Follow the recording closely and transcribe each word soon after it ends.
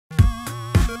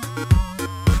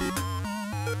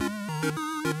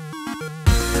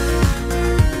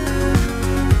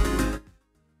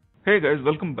Hey guys,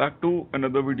 welcome back to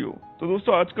another video. तो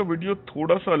दोस्तों, आज का वीडियो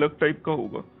थोड़ा सा अलग टाइप का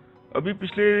होगा। अभी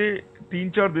पिछले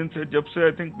 3-4 दिन से, जब से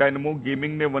आई थिंक डायनामो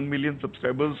गेमिंग ने 1 मिलियन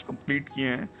सब्सक्राइबर्स कंप्लीट किए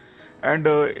हैं एंड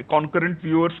कॉन्करेंट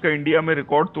व्यूअर्स का इंडिया में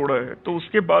रिकॉर्ड तोड़ा है, तो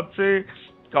उसके बाद से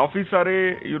काफ़ी सारे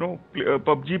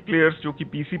पबजी प्लेयर्स जो कि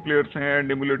पीसी प्लेयर्स हैं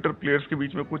एंड एमुलेटर प्लेयर्स के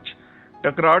बीच में कुछ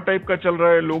टकरार टाइप का चल रहा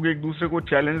है। लोग एक दूसरे को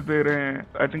चैलेंज दे रहे हैं।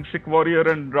 I think sick warrior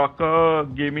and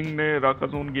Raka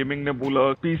zone gaming ने बोला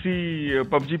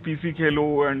PUBG PC Khelo,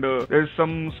 and there is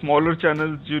some smaller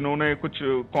channels जिन्होंने कुछ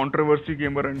controversy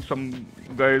gamer and some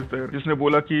guys there जिसने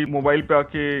बोला कि मोबाइल पे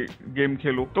आके गेम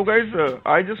खेलो। तो guys,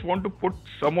 I just want to put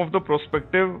some of the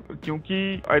prospective,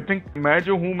 क्योंकि आई थिंक मैं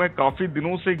जो हूँ, मैं काफी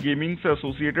दिनों से गेमिंग से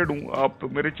एसोसिएटेड हूँ। आप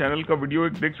मेरे चैनल का वीडियो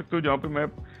एक देख सकते हो जहाँ पे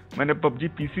मैंने पबजी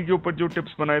पीसी के ऊपर जो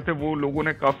टिप्स बनाए थे वो लोगों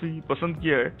ने काफी पसंद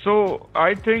किया है। सो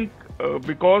I think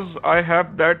because I have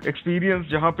that experience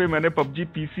जहाँ पे मैंने PUBG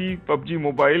PC, PUBG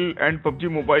mobile and PUBG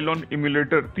mobile on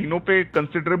emulator तीनों पे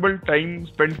कंसिडरेबल टाइम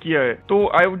स्पेंड किया है, तो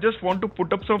I just want to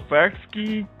put up some facts कि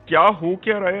क्या हो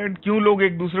क्या रहा है एंड क्यों लोग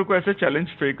एक दूसरे को ऐसे चैलेंज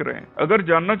फेंक रहे हैं। अगर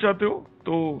जानना चाहते हो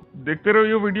तो देखते रहो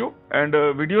ये वीडियो। एंड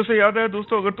वीडियो से याद है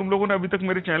दोस्तों, अगर तुम लोगों ने अभी तक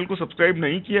मेरे चैनल को सब्सक्राइब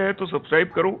नहीं किया है तो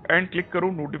सब्सक्राइब करो एंड क्लिक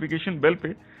करो नोटिफिकेशन बेल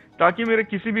पे, ताकि मेरे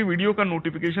किसी भी वीडियो का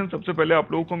नोटिफिकेशन सबसे पहले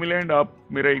आप लोगों को मिले एंड आप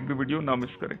मेरा एक भी वीडियो ना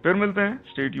मिस करें। फिर मिलते हैं,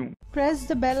 stay tuned. Press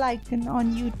the bell icon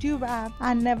on YouTube app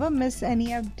and never miss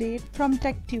any update from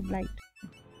techtubelight.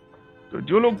 तो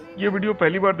जो लोग ये वीडियो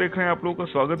पहली बार देख रहे हैं, आप लोगों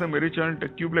का स्वागत है मेरे चैनल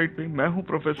टेchtubelight पे। मैं हूं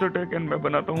प्रोफेसर टेक एंड मैं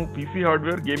बनाता हूं PC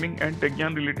hardware, gaming and take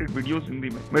ज्ञान रिलेटेड वीडियोस हिंदी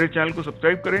में। मेरे चैनल को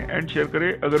सब्सक्राइब करें एंड शेयर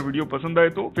करें। अगर वीडियो पसंद आए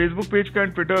तो फेसबुक पेज का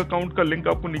एंड ट्विटर अकाउंट का लिंक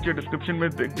आपको नीचे डिस्क्रिप्शन में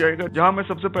दिख जाएगा, जहां मैं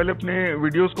सबसे पहले अपने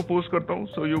वीडियोस को पोस्ट करता हूँ।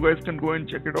 So you guys can go and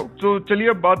check it out. तो चलिए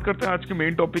अब बात करते हैं आज के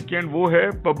मेन टॉपिक की, एंड वो है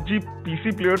PUBG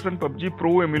PC players and PUBG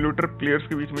pro emulator players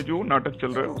के बीच में जो नाटक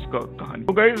चल रहा है उसका कहानी।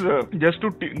 तो guys, just to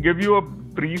give you a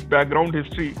brief background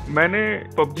history, मैंने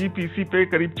पबजी पीसी पे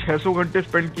करीब 600 घंटे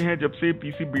स्पेंड किए हैं जब से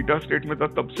पीसी बीटा स्टेट में था,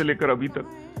 तब से लेकर अभी तक।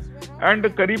 एंड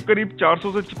करीब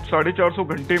 400 से 450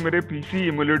 घंटे मेरे पीसी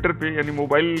एमुलेटर पे, यानी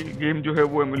मोबाइल गेम जो है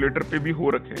वो एमुलेटर पे भी हो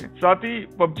रखे हैं। साथ ही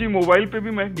पबजी मोबाइल पे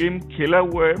भी मैं गेम खेला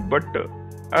हुआ है, but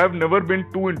I have never been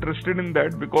to interested in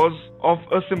that because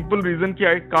of a simple reason कि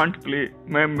आई कांट प्ले।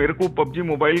 मेरे को पबजी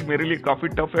मोबाइल मेरे लिए काफी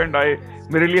टफ है एंड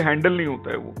मेरे लिए हैंडल नहीं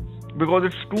होता है वो, because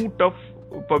it's to tough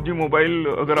PUBG mobile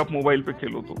अगर आप मोबाइल पे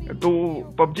खेलो तो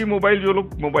पबजी मोबाइल जो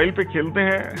लोग मोबाइल पे खेलते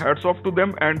हैं, hats off to them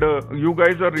and you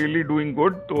guys are really doing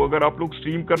good. तो अगर आप लोग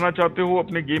स्ट्रीम करना चाहते हो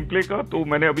अपने गेम प्ले का, तो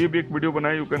मैंने अभी भी एक वीडियो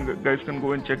बनाया, you guys can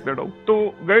go and check that out. तो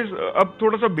गाइज, अब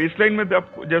थोड़ा सा बेसलाइन में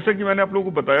जैसे कि मैंने आप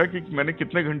लोगों को बताया कि मैंने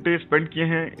कितने घंटे स्पेंड किए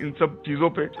हैं इन सब चीजों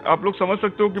पे, आप लोग समझ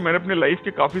सकते हो कि मैंने अपने लाइफ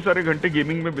के काफी सारे घंटे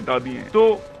गेमिंग में बिता दिए हैं। तो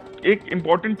एक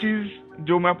इंपॉर्टेंट चीज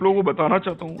जो मैं आप लोगों को बताना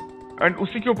चाहता हूँ, एंड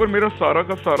उसी के ऊपर मेरा सारा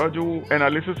का सारा जो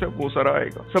एनालिसिस है वो सारा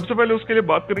आएगा। सबसे पहले उसके लिए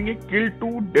बात करेंगे किल टू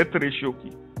डेथ रेशियो की।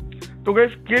 तो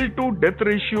guys, kill to death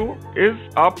ratio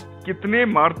is आप कितने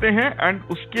मारते हैं एंड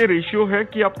उसके रेशियो है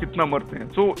कि आप कितना मरते हैं।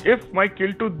 So if my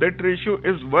kill to death ratio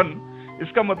is 1,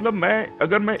 इसका मतलब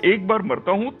अगर मैं एक बार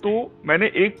मरता हूं तो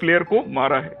मैंने एक प्लेयर को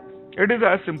मारा है। It is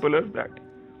as simple as that.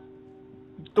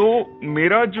 तो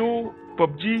मेरा जो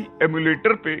पबजी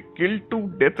एमुलेटर पे किल टू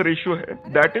डेथ रेशियो है,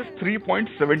 that is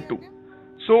 3.72।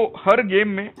 So her game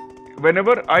में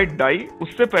व्हेनेवर आई डाई,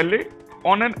 उससे पहले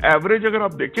ऑन एन एवरेज अगर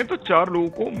आप देखें तो 4 लोगों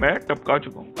को मैं टपका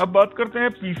चुका हूं। अब बात करते हैं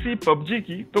पीसी पबजी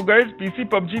की। तो गाइज, पीसी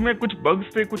पबजी में कुछ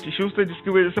बग्स थे, कुछ इश्यूज थे,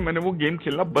 जिसकी वजह से मैंने वो गेम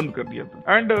खेलना बंद कर दिया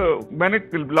था। एंड मैंने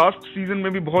लास्ट सीजन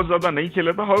में भी बहुत ज्यादा नहीं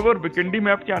खेला था। हाउएवर वीकेंडी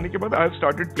मैप के आने के बाद I have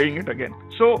started playing it again.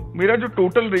 सो मेरा जो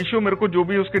टोटल रेशियो मेरे को जो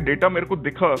भी उसके डेटा मेरे को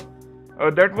दिखा,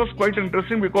 that was quite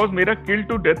interesting because मेरा kill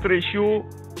to death ratio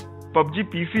PUBG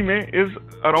PC में is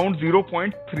around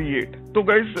 0.38। तो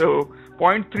guys,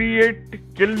 0.38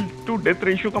 kill to death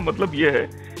ratio का मतलब ये है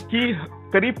कि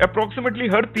करीब अप्रोक्सीमेटली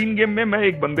हर 3 गेम में मैं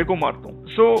एक बंदे को मारता हूँ।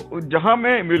 सो जहां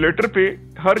मैं एमुलेटर पे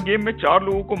हर गेम में 4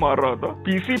 लोगों को मार रहा था,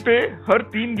 पीसी पे हर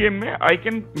 3 गेम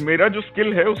में मेरा जो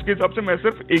स्किल है उसके हिसाब से मैं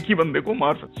सिर्फ एक ही बंदे को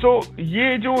मार सकता। सो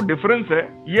ये जो डिफरेंस है,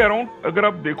 ये अराउंड अगर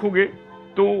आप देखोगे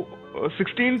तो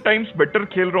 16 टाइम्स बेटर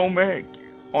खेल रहा हूं मैं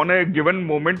on A given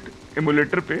moment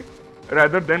emulator पे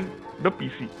rather than the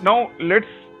PC. Now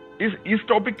let's इस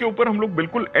टॉपिक के ऊपर हम लोग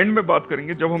बिल्कुल एंड में बात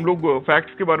करेंगे, जब हम लोग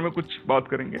फैक्ट्स के बारे में कुछ बात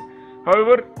करेंगे।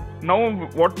 However now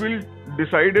what will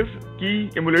decide is कि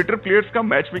एमुलेटर प्लेयर्स का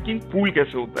मैच मेकिंग पूल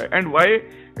कैसे होता है and why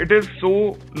it is so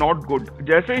not good.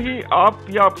 जैसे ही आप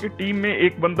या आपकी टीम में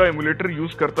एक बंदा एमुलेटर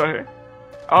यूज करता है,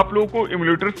 आप लोगों को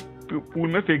एमुलेटर पूल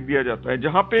में फेंक दिया जाता है,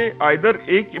 जहां पे आइदर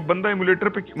एक बंदा एमुलेटर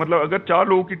पे, मतलब अगर 4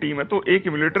 लोगों की टीम है तो एक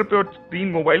एमुलेटर पे और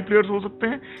 3 मोबाइल प्लेयर्स हो सकते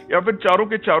हैं, या फिर चारों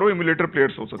के चारों एमुलेटर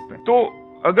प्लेयर्स हो सकते हैं। तो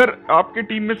अगर आपके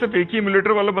टीम में सिर्फ एक ही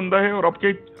एमुलेटर वाला बंदा है और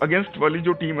आपके अगेंस्ट वाली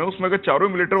जो टीम है उसमें अगर चारों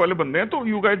एमुलेटर वाले बंदे हैं तो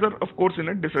you guys are of course in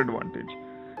a disadvantage.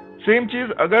 Same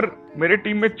चीज अगर मेरे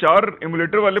टीम में 4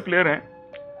 एमुलेटर वाले प्लेयर हैं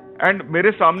एंड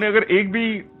मेरे सामने अगर एक भी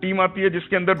टीम आती है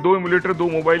जिसके अंदर 2 एमुलेटर 2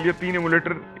 मोबाइल या 3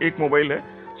 एमुलेटर 1 मोबाइल है,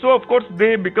 सो of course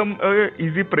they become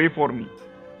easy pray for me.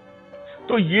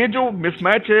 तो ये जो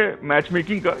मिसमैच है मैच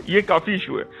मेकिंग का, ये काफी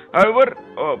इशू है। However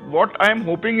what I am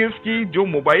hoping is कि जो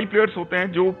मोबाइल प्लेयर्स होते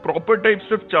हैं, जो प्रॉपर टाइप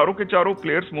सिर्फ चारों के चारों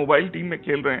प्लेयर्स मोबाइल टीम में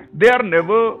खेल रहे हैं, they are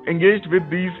never engaged with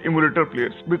these emulator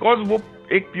players, because वो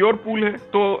एक प्योर पूल है।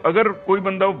 तो अगर कोई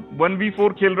बंदा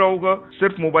 1v4 खेल रहा होगा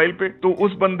सिर्फ मोबाइल पे, तो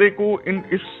उस बंदे को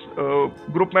इस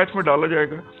ग्रुप मैच में डाला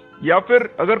जाएगा। या फिर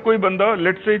अगर कोई बंदा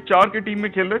लेट से 4 की टीम में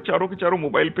खेल रहा है, चारों के चारों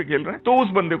मोबाइल पे खेल रहे हैं, तो उस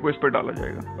बंदे को इस पे डाला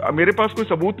जाएगा। मेरे पास कोई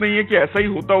सबूत नहीं है कि ऐसा ही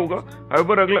होता होगा।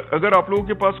 हाउएवर अगर आप लोगों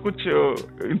के पास कुछ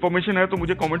इंफॉर्मेशन है तो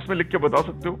मुझे कमेंट्स में लिख के बता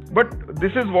सकते हो। But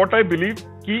this is what I believe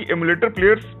कि एमुलेटर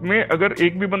प्लेयर्स में अगर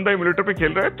एक भी बंदा एमुलेटर पे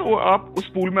खेल रहा है तो आप उस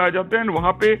पूल में आ जाते हैं एंड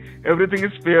वहां पे everything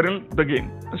is fair in the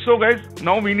game. So guys,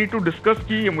 now we need to discuss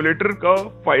कि एमुलेटर का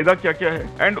फायदा क्या क्या है।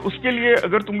 एंड उसके लिए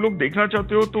अगर तुम लोग देखना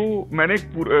चाहते हो तो मैंने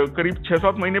करीब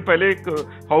 6-7 महीने पहले एक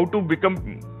how to become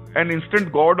an instant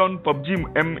God on PUBG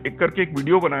M करके एक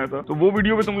वीडियो बनाया था। तो वो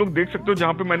वीडियो में तुम लोग देख सकते हो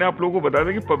जहां पे मैंने आप लोगों को बताया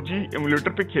था कि PUBG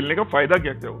एमुलेटर पे खेलने का फायदा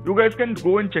क्या क्या हो। You guys can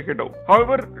go and check it out.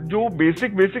 However जो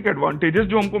बेसिक एडवांटेजेस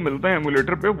जो हमको मिलते हैं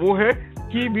एमुलेटर पे, वो है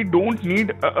कि we don't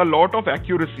need a lot of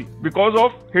accuracy because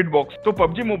of hitbox. तो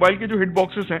PUBG मोबाइल के जो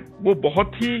हिटबॉक्सेस हैं वो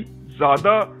बहुत ही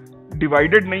ज्यादा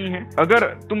डिवाइडेड नहीं है। अगर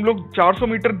तुम लोग 400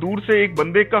 मीटर दूर से एक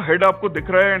बंदे का हेड आपको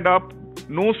दिख रहा है एंड आप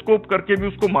नो स्कोप करके भी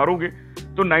उसको मारोगे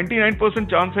तो 99%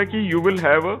 चांस है कि you will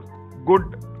have a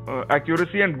good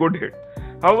accuracy and good hit.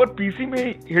 However PC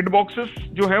में हिट बॉक्सेस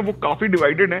जो है वो काफी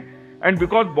डिवाइडेड है एंड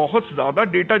बिकॉज बहुत ज्यादा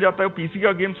डेटा जाता है। पीसी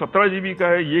का गेम 17 GB का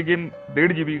है, ये गेम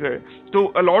 1.5 GB का है, तो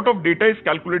a lot of data is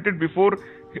calculated before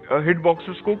hit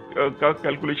boxes को का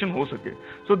कैलकुलेशन हो सके।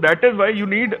 So that is why you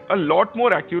need a lot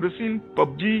more accuracy in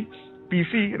PUBG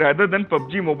PC rather than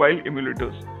PUBG mobile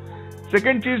emulators.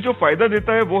 Second चीज जो फायदा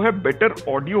देता है वो है बेटर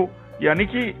ऑडियो, यानी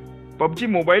कि PUBG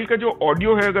मोबाइल का जो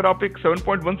ऑडियो है, अगर आप एक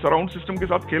 7.1 सराउंड सिस्टम के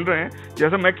साथ खेल रहे हैं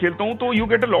जैसा मैं खेलता हूं, तो you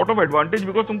get a lot of advantage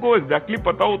because तुमको एग्जैक्टली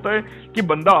पता होता है कि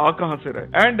बंदा आ कहां से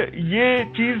रहा है। एंड ये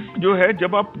चीज जो है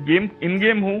जब आप इन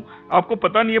गेम हो आपको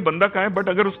पता नहीं है बंदा कहां है, बट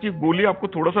अगर उसकी गोली आपको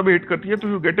थोड़ा सा भी हिट करती है तो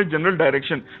you get a general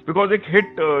direction because एक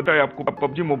हिट है आपको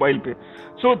PUBG मोबाइल पे।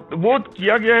 सो वो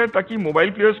किया गया है ताकि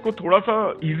मोबाइल प्लेयर्स को थोड़ा सा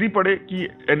इजी पड़े कि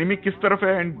एनिमी किस तरफ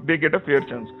है and they get a fair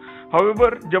chance.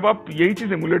 However जब आप यही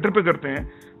चीज एमुलेटर पे करते हैं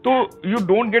तो you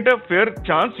don't get a fair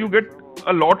chance, you get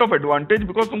a lot of advantage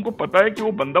because तुमको पता है कि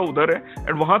वो बंदा उधर है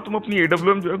एंड वहां तुम अपनी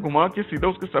AWM जो है घुमा के सीधा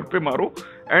उसके सर पे मारो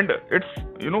and it's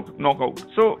knockout.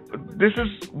 So this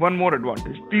is one more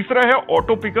advantage. तीसरा है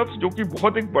ऑटो पिकअप्स, जो कि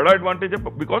बहुत एक बड़ा एडवांटेज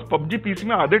है बिकॉज PUBG PC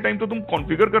में आधे टाइम तो तुम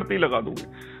कॉन्फ़िगर करते ही लगा दोगे।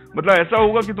 मतलब ऐसा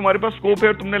होगा कि तुम्हारे पास स्कोप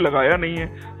है, तुमने लगाया नहीं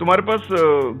है, तुम्हारे पास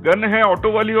गन है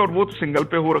ऑटो वाली और वो तो सिंगल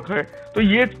पे हो रखा है। तो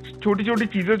ये छोटी छोटी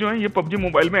चीजें जो हैं ये PUBG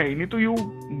मोबाइल में है ही नहीं। तो यू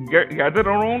गैदर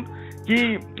अराउंड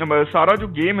कि सारा जो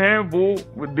गेम है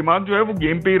वो दिमाग जो है वो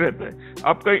गेम पे ही रहता है,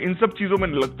 आपका इन सब चीजों में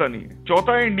लगता नहीं है।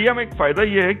 चौथा है इंडिया में एक फायदा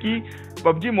ये है कि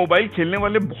PUBG मोबाइल खेलने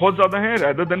वाले बहुत ज्यादा हैं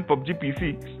rather than PUBG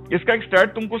PC। इसका एक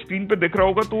स्टैट तुमको स्क्रीन पे दिख रहा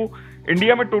होगा, तो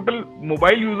इंडिया में टोटल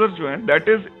मोबाइल यूजर्स जो हैं दैट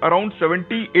इज अराउंड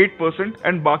 78%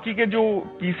 एंड बाकी के जो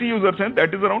PC यूजर्स हैं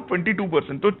दैट इज अराउंड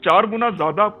 22%। तो 4 गुना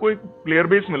ज्यादा आपको एक प्लेयर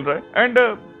बेस मिल रहा है एंड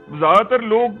ज्यादातर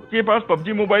लोग के पास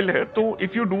PUBG मोबाइल है। तो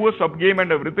इफ यू डू अ सब गेम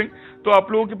एंड एवरीथिंग तो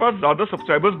आप लोगों के पास ज्यादा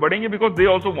सब्सक्राइबर्स बढ़ेंगे because they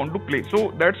also want to play,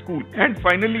 so that's cool. And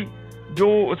finally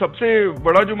जो सबसे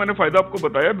बड़ा जो मैंने फायदा आपको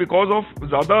बताया, बिकॉज ऑफ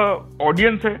ज्यादा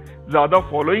ऑडियंस है, ज्यादा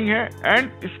फॉलोइंग है एंड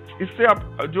इससे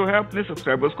आप जो है अपने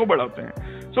सब्सक्राइबर्स को बढ़ाते हैं।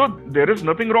 So there is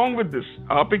nothing wrong with this.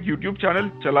 आप एक यूट्यूब चैनल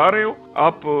चला रहे हो,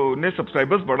 आपने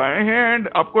सब्सक्राइबर्स बढ़ाए हैं एंड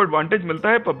आपको एडवांटेज मिलता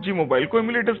है PUBG मोबाइल को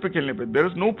एमुलेटर्स पे खेलने पे। There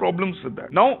is no problems with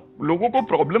that. Now लोगों को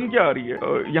प्रॉब्लम क्या आ रही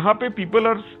है, यहाँ पे पीपल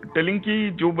आर टेलिंग कि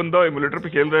जो बंदा एमुलेटर पे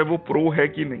खेल रहा है वो प्रो है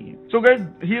कि नहीं है। So guys,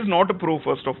 he is not a pro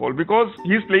first of all because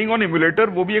he is playing on emulator,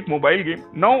 वो भी एक मोबाइल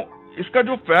गेम। नाउ इसका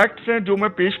जो फैक्ट्स हैं जो मैं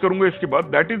पेश करूंगा इसके बाद,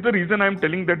 that is the reason I am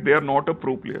telling that they are not a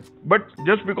pro player, but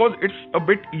just because it's a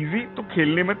bit easy, तो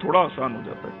खेलने में थोड़ा आसान हो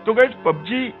जाता है। तो गाइस,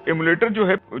 PUBG एमुलेटर जो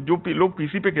है, जो लोग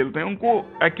पीसी पे खेलते हैं उनको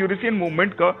एक्यूरेसी एंड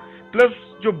मूवमेंट का प्लस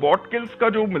जो बॉट किल्स का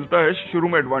जो मिलता है शुरू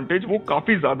में एडवांटेज, वो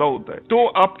काफी ज्यादा होता है। तो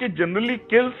आपके generally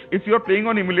kills if you are playing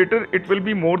on emulator it will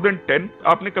be more than 10।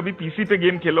 आपने कभी पीसी पे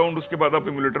गेम खेला और उसके बाद आप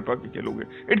एमुलेटर पे आके खेलोगे,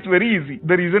 it's very easy.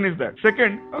 The reason is that.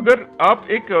 Second, अगर आप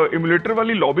एक एमुलेटर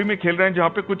वाली लॉबी में खेल रहे हैं जहां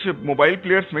पे कुछ मोबाइल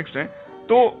प्लेयर्स मिक्स्ड हैं,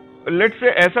 तो लेट्स से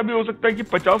ऐसा भी हो सकता है कि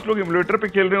 50 लोग एमुलेटर पे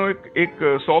खेल रहे हो एक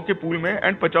 100 के पूल में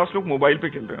एंड 50 लोग मोबाइल पे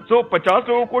खेल रहे हैं। सो 50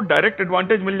 लोगों को डायरेक्ट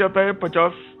एडवांटेज मिल जाता है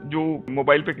 50 जो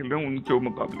मोबाइल पे खेल रहे हैं उनके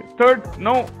मुकाबले। Third,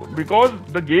 now because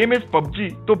the game is PUBG,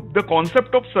 तो the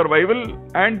concept of survival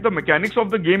and the mechanics of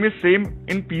the game is same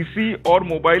in PC और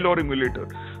मोबाइल और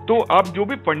एमुलेटर। तो आप जो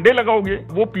भी फंडे लगाओगे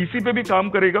वो पीसी पे भी काम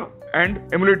करेगा एंड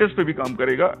एमुलेटर्स पे भी काम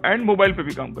करेगा एंड मोबाइल पे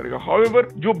भी काम करेगा। हाउएवर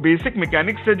जो बेसिक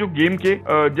मैकेनिक्स है जो गेम के,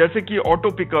 जैसे कि ऑटो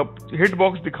पिकअप, हिट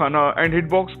बॉक्स दिखाना एंड हिट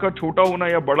बॉक्स का छोटा होना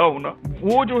या बड़ा होना,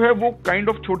 वो जो है वो काइंड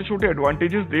ऑफ छोटे छोटे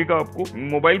एडवांटेजेस देगा आपको।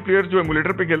 मोबाइल प्लेयर्स जो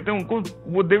एमुलेटर पे खेलते हैं उनको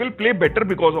वो they will play better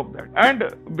because of that. And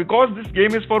because this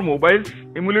game is for mobiles,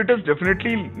 emulators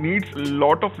definitely needs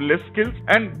lot of less skills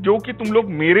and जो कि तुम लोग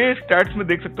मेरे स्टैट्स में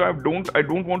देख सकते हो। I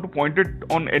don't want two point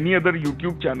it on any other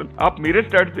YouTube channel. आप मेरे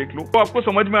स्टैट्स देख लो तो आपको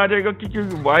समझ में आ जाएगा कि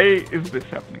why is this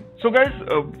happening. So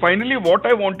guys, finally what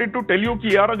I wanted to tell you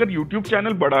कि यार अगर यूट्यूब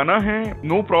चैनल बढ़ाना है,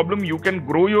 no problem, you can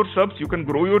grow your subs, you can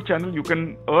grow your channel, you can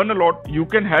earn a lot, you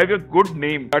can have a good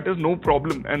name, that is no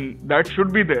problem and that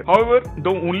should be there. However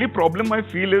the only problem I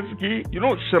feel is कि you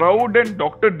know shroud and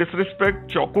doctor disrespect,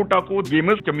 choco टाको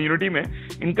gamers community में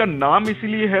इनका नाम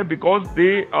इसीलिए है because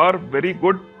they are very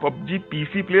good PUBG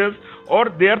PC players और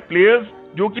they are players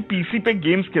जो कि पीसी पे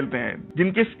गेम्स खेलते हैं,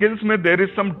 जिनके स्किल्स में देयर इज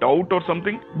सम डाउट और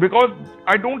something. Because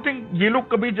I don't think ये लोग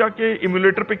कभी जाके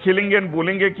इम्यूलेटर पे खेलेंगे एंड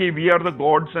बोलेंगे कि we are the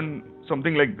gods and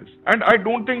something like this. And I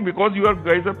don't think because you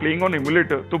guys are playing on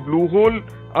emulator, तो ब्लू होल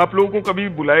आप लोगों को कभी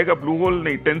बुलाएगा, ब्लू होल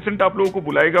नहीं, टेंसेंट आप लोगों को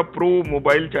बुलाएगा प्रो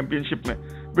मोबाइल चैंपियनशिप में,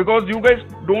 because you guys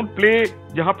don't play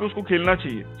जहां पे उसको खेलना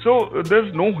चाहिए। So there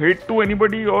is no hate to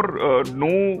anybody और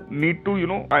नो नीड टू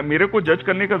मेरे को जज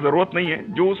करने का जरूरत नहीं है,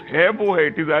 जो है वो है,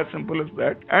 it is as simple as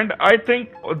that. And I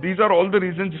think these are all the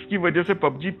reason जिसकी वजह से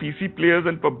PUBG PC players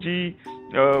and PUBG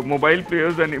mobile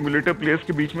players and emulator players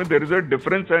के बीच में there is a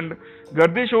difference and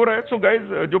गर्दिश हो रहा है। सो गाइज,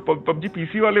 जो PUBG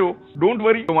PC वाले हो, डोंट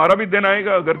वरी, तुम्हारा भी दिन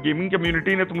आएगा। अगर गेमिंग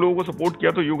कम्युनिटी ने तुम लोगों को सपोर्ट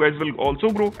किया तो you guys will also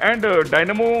grow. And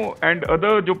dynamo and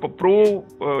other जो प्रो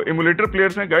एमुलेटर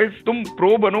प्लेयर्स हैं, गाइज तुम प्रो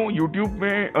बनो, यूट्यूब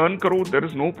में अर्न करो, there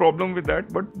is no problem with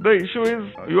that. But the issue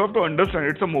is you have to understand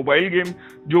it's a mobile game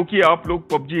जो कि आप लोग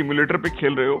पबजी एमुलेटर पे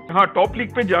खेल रहे हो। हाँ, टॉप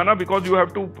लीग पे जाना because you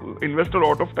have to invest a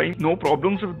lot of time, no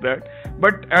problems with that.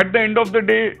 But at the end of the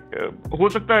day हो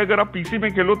सकता है अगर आप पीसी में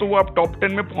खेलो तो वो आप टॉप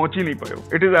 10 में पहुंच ही नहीं पाए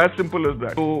हो। It is as simple as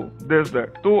that. तो देयर इज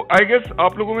दैट। तो आई गेस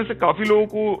आप लोगों में से काफी लोगों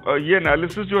को ये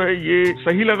एनालिसिस जो है ये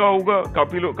सही लगा होगा,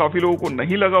 काफी लोगों को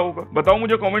नहीं लगा होगा। बताओ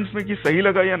मुझे कमेंट्स में कि सही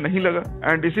लगा या नहीं लगा।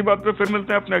 एंड इसी बात पे फिर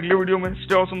मिलते हैं अपने अगले वीडियो में।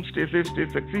 Stay awesome, stay safe, stay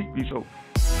sexy, peace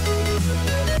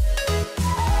out.